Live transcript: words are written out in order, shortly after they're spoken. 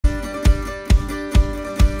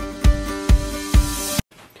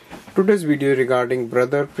Today's video regarding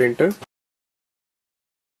Brother printer.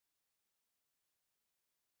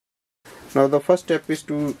 Now the first step is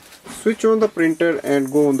to switch on the printer and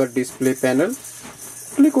go on the display panel.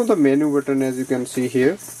 Click on the menu button as you can see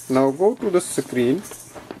here. Now go to the screen.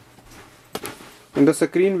 In the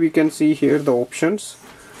screen we can see here the options.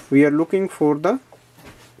 We are looking for the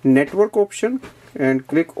network option and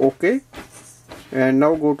click OK. And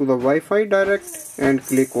now go to the Wi-Fi direct and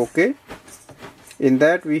click OK. In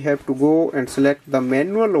that we have to go and select the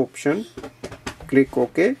manual option. Click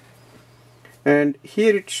OK. And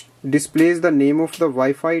here it displays the name of the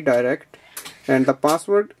Wi-Fi direct and the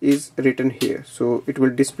password is written here. So it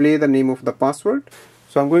will display the name of the password.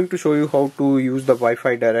 So I'm going to show you how to use the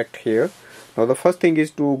Wi-Fi direct here. Now the first thing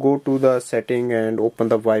is to go to the setting and open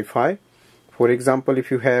the Wi-Fi. For example,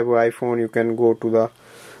 if you have an iPhone, you can go to the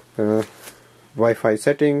Wi-Fi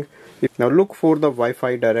setting. Now look for the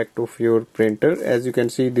Wi-Fi direct of your printer. As you can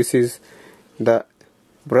see, this is the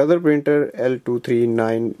Brother printer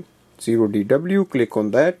HL-L2390DW. Click on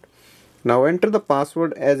that. Now enter the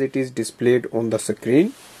password as it is displayed on the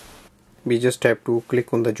screen. We just have to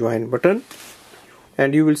click on the join button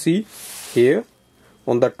and you will see here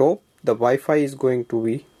on the top the Wi-Fi is going to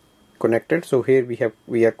be connected. So here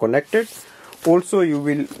we are connected. Also you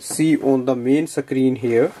will see on the main screen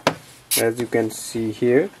here, as you can see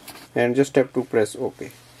here, and just have to press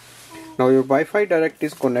OK. Now your Wi-Fi direct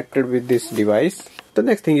is connected with this device. The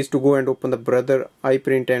next thing is to go and open the Brother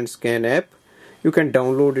iPrint and Scan app. You can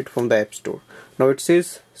download it from the App Store. Now it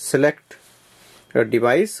says select a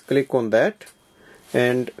device. Click on that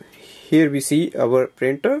and here we see our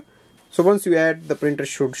printer. So once you add, the printer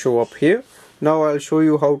should show up here. Now I'll show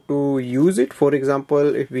you how to use it. For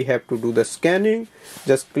example, if we have to do the scanning,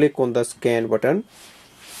 just click on the scan button.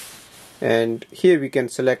 And here we can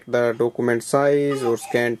select the document size or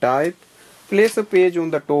scan type. Place a page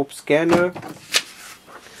on the top scanner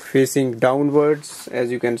facing downwards,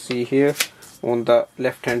 as you can see here on the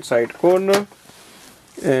left hand side corner,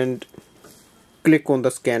 and click on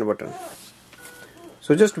the scan button.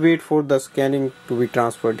 So just wait for the scanning to be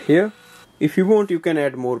transferred here. If you want, you can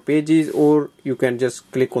add more pages or you can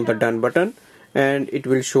just click on the done button and it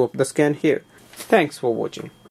will show up the scan here. Thanks for watching.